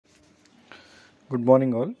Good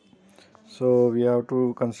morning all. So we have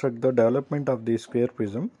to construct the development of the square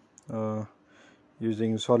prism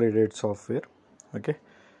using solid edge software. Okay,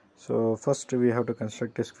 so first we have to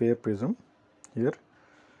construct a square prism here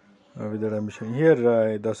with the dimension.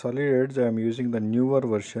 Here the solid edge I am using the newer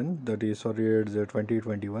version, that is solid edge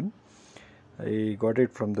 2021. I got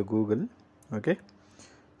it from the Google. Okay,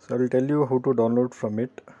 so I will tell you how to download from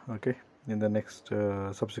it, okay, in the next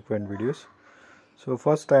subsequent videos. So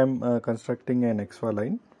first I am constructing an XY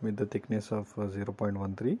line with the thickness of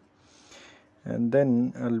 0.13, and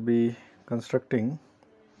then I will be constructing,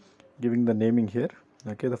 giving the naming here.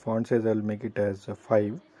 Okay, the font size I will make it as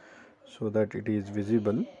 5 so that it is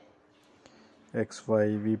visible,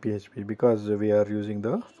 XY VPHP, because we are using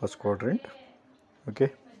the first quadrant.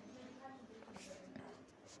 Okay,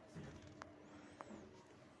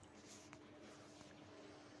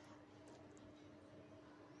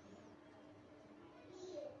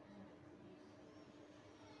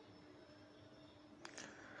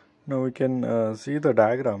 now we can see the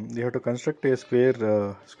diagram. We have to construct a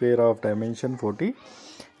square of dimension 40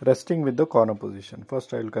 resting with the corner position.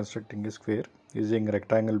 First I will constructing a square using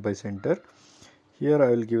rectangle by center. Here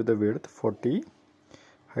I will give the width 40,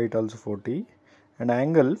 height also 40, and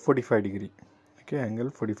angle 45 degree. Okay, angle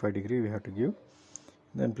 45 degree we have to give,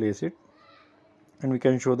 then place it, and we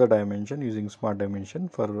can show the dimension using smart dimension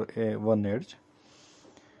for one edge.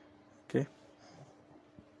 Okay,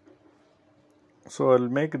 so I'll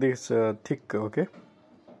make this thick, okay,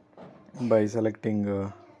 by selecting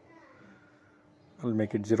I'll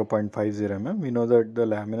make it 0.50 mm. We know that the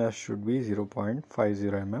lamina should be 0.50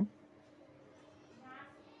 mm.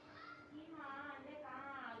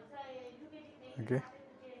 Okay,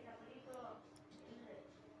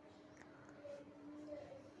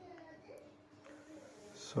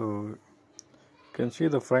 so you can see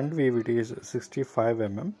the front view, it is 65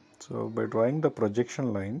 mm. So by drawing the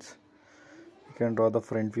projection lines, you can draw the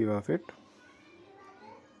front view of it.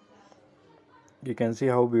 You can see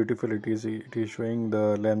how beautiful it is. It is showing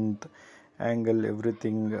the length, angle,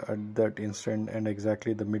 everything at that instant, and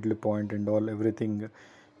exactly the middle point and all, everything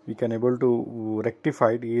we can able to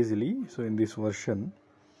rectify it easily. So in this version,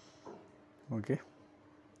 okay,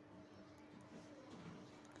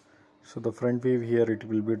 so the front view here, it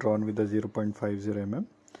will be drawn with the 0.50 mm,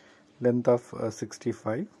 length of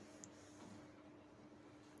 65.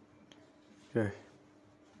 Okay,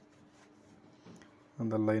 on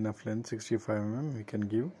the line of length 65 mm we can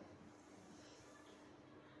give.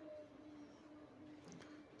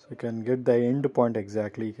 So you can get the end point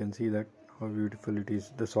exactly. You can see that how beautiful it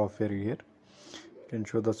is. The software here can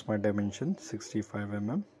show the smart dimension 65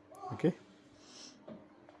 mm. Okay,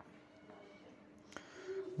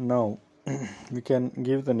 now we can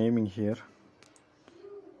give the naming here.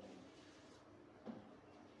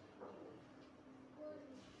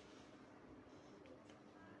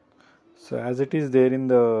 So as it is there in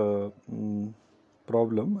the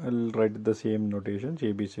problem, I'll write the same notation,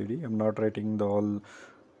 ABCD. I'm not writing the all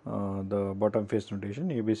the bottom face notation.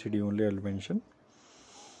 ABCD only I'll mention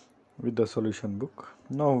with the solution book.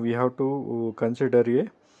 Now we have to consider a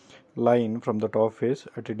line from the top face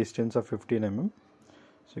at a distance of 15 mm.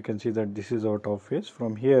 So you can see that this is our top face.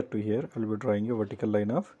 From here to here, I'll be drawing a vertical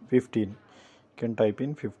line of 15. You can type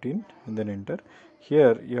in 15 and then enter.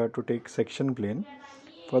 Here you have to take section plane.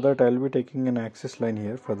 For that, I'll be taking an axis line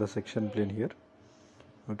here for the section plane here.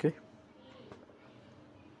 Okay,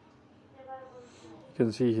 you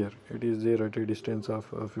can see here it is there at a distance of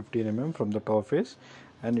 15 mm from the top face,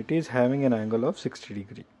 and it is having an angle of 60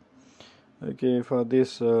 degree. Okay, for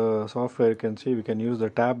this software, you can see we can use the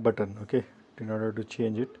tab button. Okay, in order to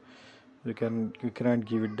change it, you cannot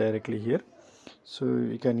give it directly here, so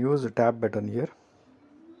you can use the tab button here.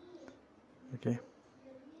 Okay,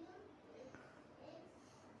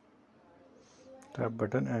 tab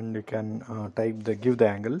button, and you can give the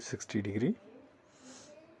angle 60 degree.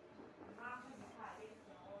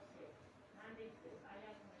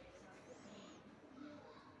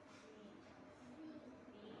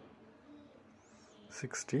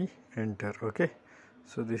 Enter. Okay,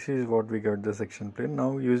 so this is what we got the section plane.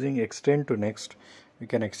 Now using extend to next, we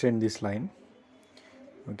can extend this line.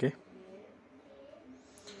 Okay,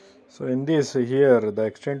 so in this here, the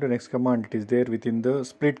extend to next command, it is there within the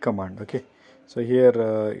split command. Okay, so here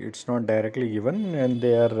it's not directly given, and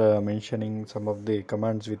they are mentioning some of the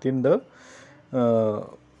commands within the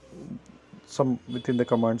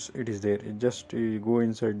commands. It is there. Just you go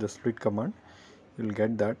inside the split command, you will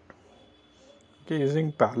get that. Okay,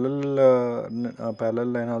 using parallel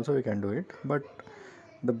line also we can do it, but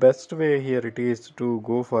the best way here it is to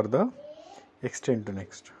go for the extend to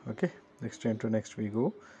next. Okay, extend to next we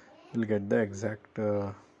go, we'll get the exact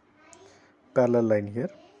parallel line here.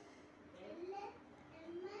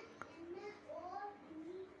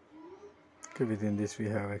 Okay, within this we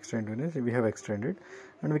have extended,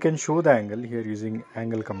 and we can show the angle here using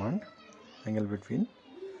angle command, angle between.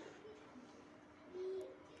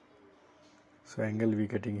 So angle we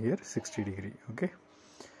getting here 60 degree.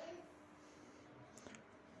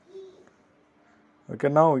 Okay,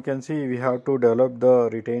 now we can see we have to develop the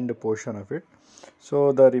retained portion of it.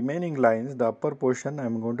 So the remaining lines, the upper portion, I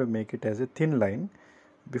am going to make it as a thin line.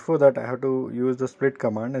 Before that I have to use the split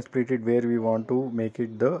command and split it where we want to make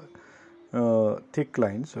it the thick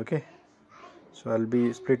lines. Okay, so I'll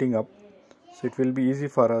be splitting up, so it will be easy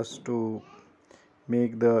for us to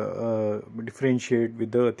make the differentiate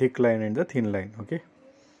with the thick line and the thin line. Okay,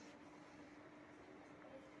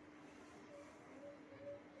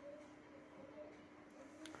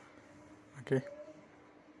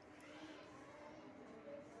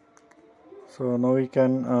 so now we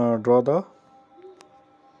can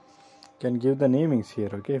give the namings here.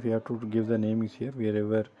 Okay, we have to give the namings here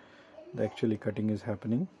wherever the actually cutting is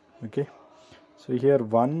happening. Okay, so here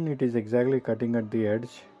 1, it is exactly cutting at the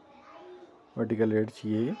edge, vertical edge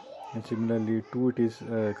A, and similarly 2, it is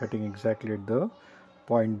cutting exactly at the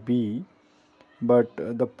point B, but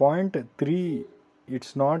the point 3,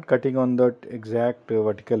 it's not cutting on that exact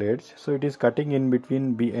vertical edge, so it is cutting in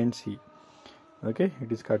between B and C. Okay,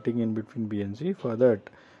 it is cutting in between B and C. For that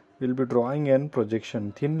we'll be drawing an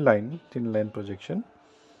projection, thin line projection.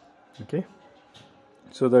 Okay,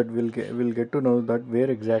 so that we'll get to know that where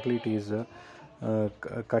exactly it is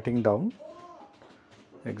cutting down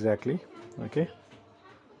exactly. Okay,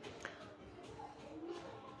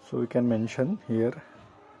 so we can mention here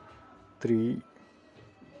 3.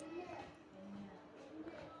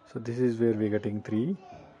 So this is where we're getting 3,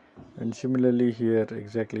 and similarly here,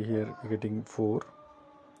 exactly here we're getting 4.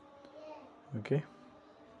 Okay,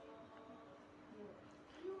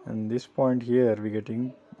 and this point here we're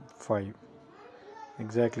getting 5,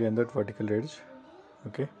 exactly on that vertical edge.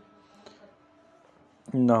 Okay,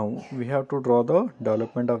 now we have to draw the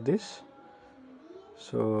development of this.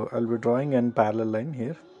 So I'll be drawing an parallel line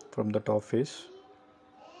here from the top face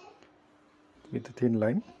with a thin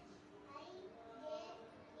line.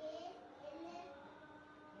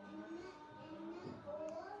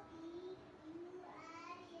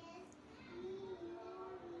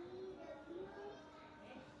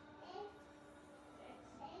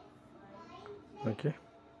 Okay,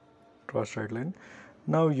 draw straight line.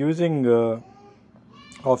 Now using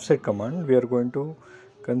offset command, we are going to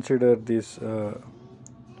consider this.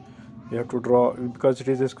 We have to draw, because it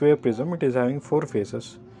is a square prism, it is having 4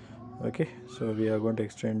 faces. Okay, so we are going to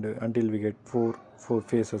extend until we get four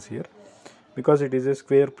faces here, because it is a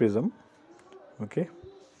square prism. Okay,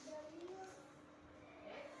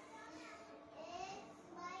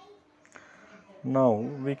 now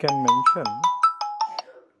we can mention,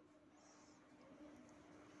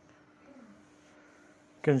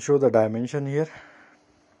 show the dimension here,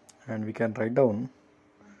 and we can write down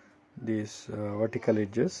these vertical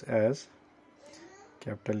edges as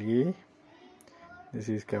capital A, this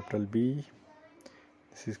is capital B,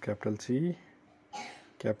 this is capital C,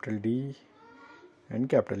 capital D, and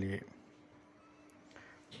capital A.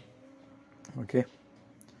 Okay,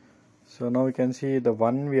 so now we can see the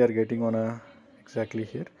 1 we are getting on a exactly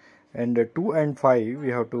here, and 2 and 5 we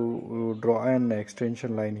have to draw an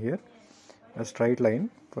extension line here, a straight line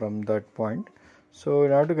from that point. So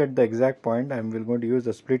in order to get the exact point, I am going to use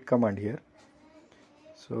the split command here.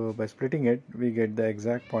 So by splitting it, we get the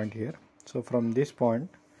exact point here. So from this point,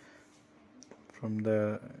 from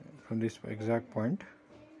this exact point,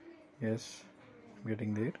 yes, I'm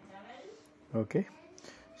getting there. Okay,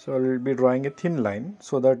 so I will be drawing a thin line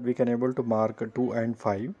so that we can able to mark 2 and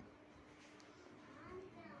 5.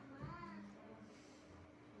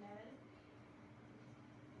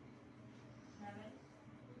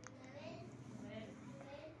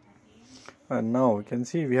 And now you can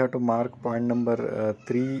see we have to mark point number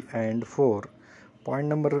 3 and 4. Point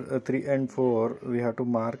number 3 and 4 we have to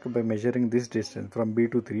mark by measuring this distance from B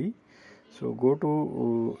to 3. So go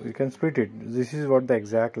to, you can split it. This is what the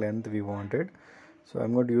exact length we wanted. So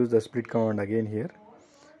I'm going to use the split command again here.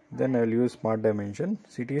 Then I will use smart dimension.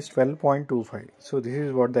 So it is 12.25. So this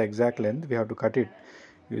is what the exact length we have to cut it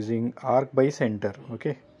using arc by center.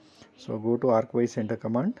 Okay, so go to arc by center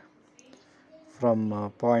command.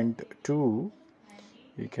 From point 2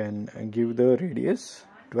 you can give the radius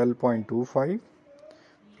 12.25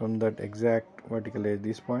 from that exact vertical edge,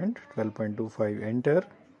 this point 12.25, enter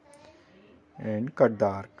and cut the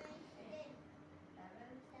arc.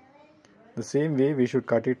 The same way we should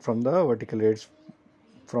cut it from the vertical edge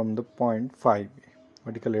from the point 5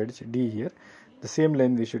 vertical edge D here. The same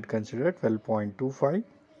line we should consider 12.25,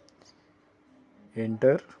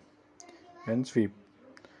 enter and sweep.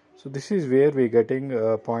 So this is where we are getting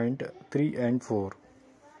point 3 and 4.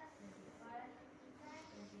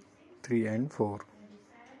 3 and 4.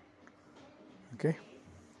 Okay.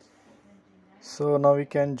 So now we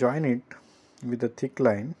can join it with a thick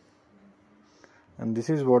line, and this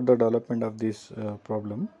is what the development of this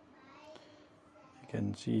problem. You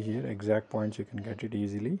can see here exact points, you can get it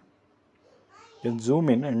easily. You can zoom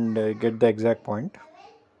in and get the exact point.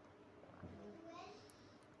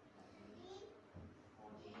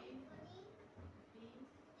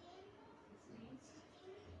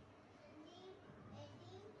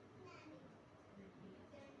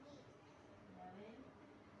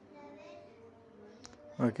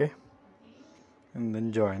 Okay, and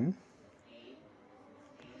then join,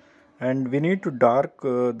 and we need to dark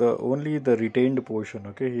only the retained portion.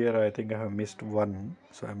 Okay, here I think I have missed one,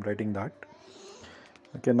 so I am writing that.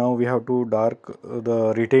 Okay, now we have to dark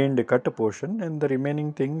the retained cut portion, and the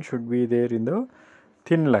remaining thing should be there in the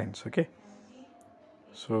thin lines. Okay,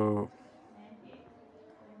 so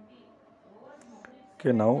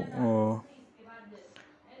okay, now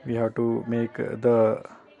we have to make the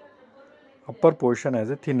upper portion as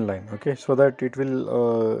a thin line. Okay, so that it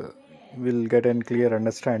will get a clear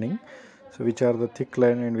understanding, so which are the thick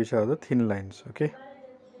line and which are the thin lines. Okay,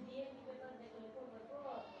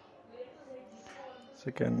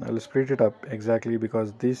 so I'll split it up exactly,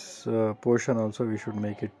 because this portion also we should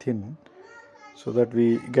make it thin, so that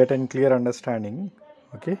we get a clear understanding.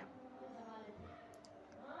 Okay,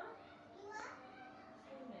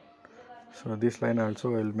 so this line also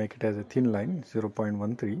I will make it as a thin line,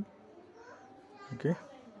 0.13. Okay,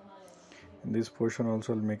 and this portion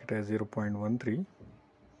also will make it as 0.13.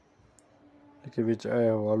 Okay, which I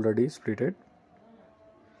have already splitted.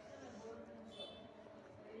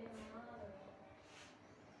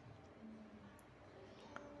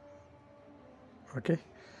 Okay,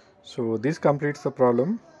 so this completes the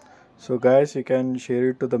problem. So guys, you can share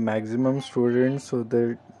it to the maximum students so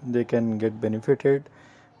that they can get benefited,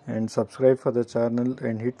 and subscribe for the channel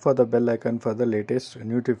and hit for the bell icon for the latest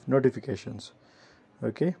notifications.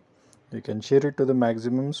 Okay, you can share it to the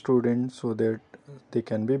maximum students so that they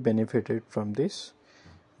can be benefited from these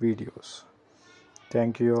videos.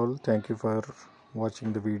 Thank you all. Thank you for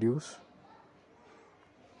watching the videos.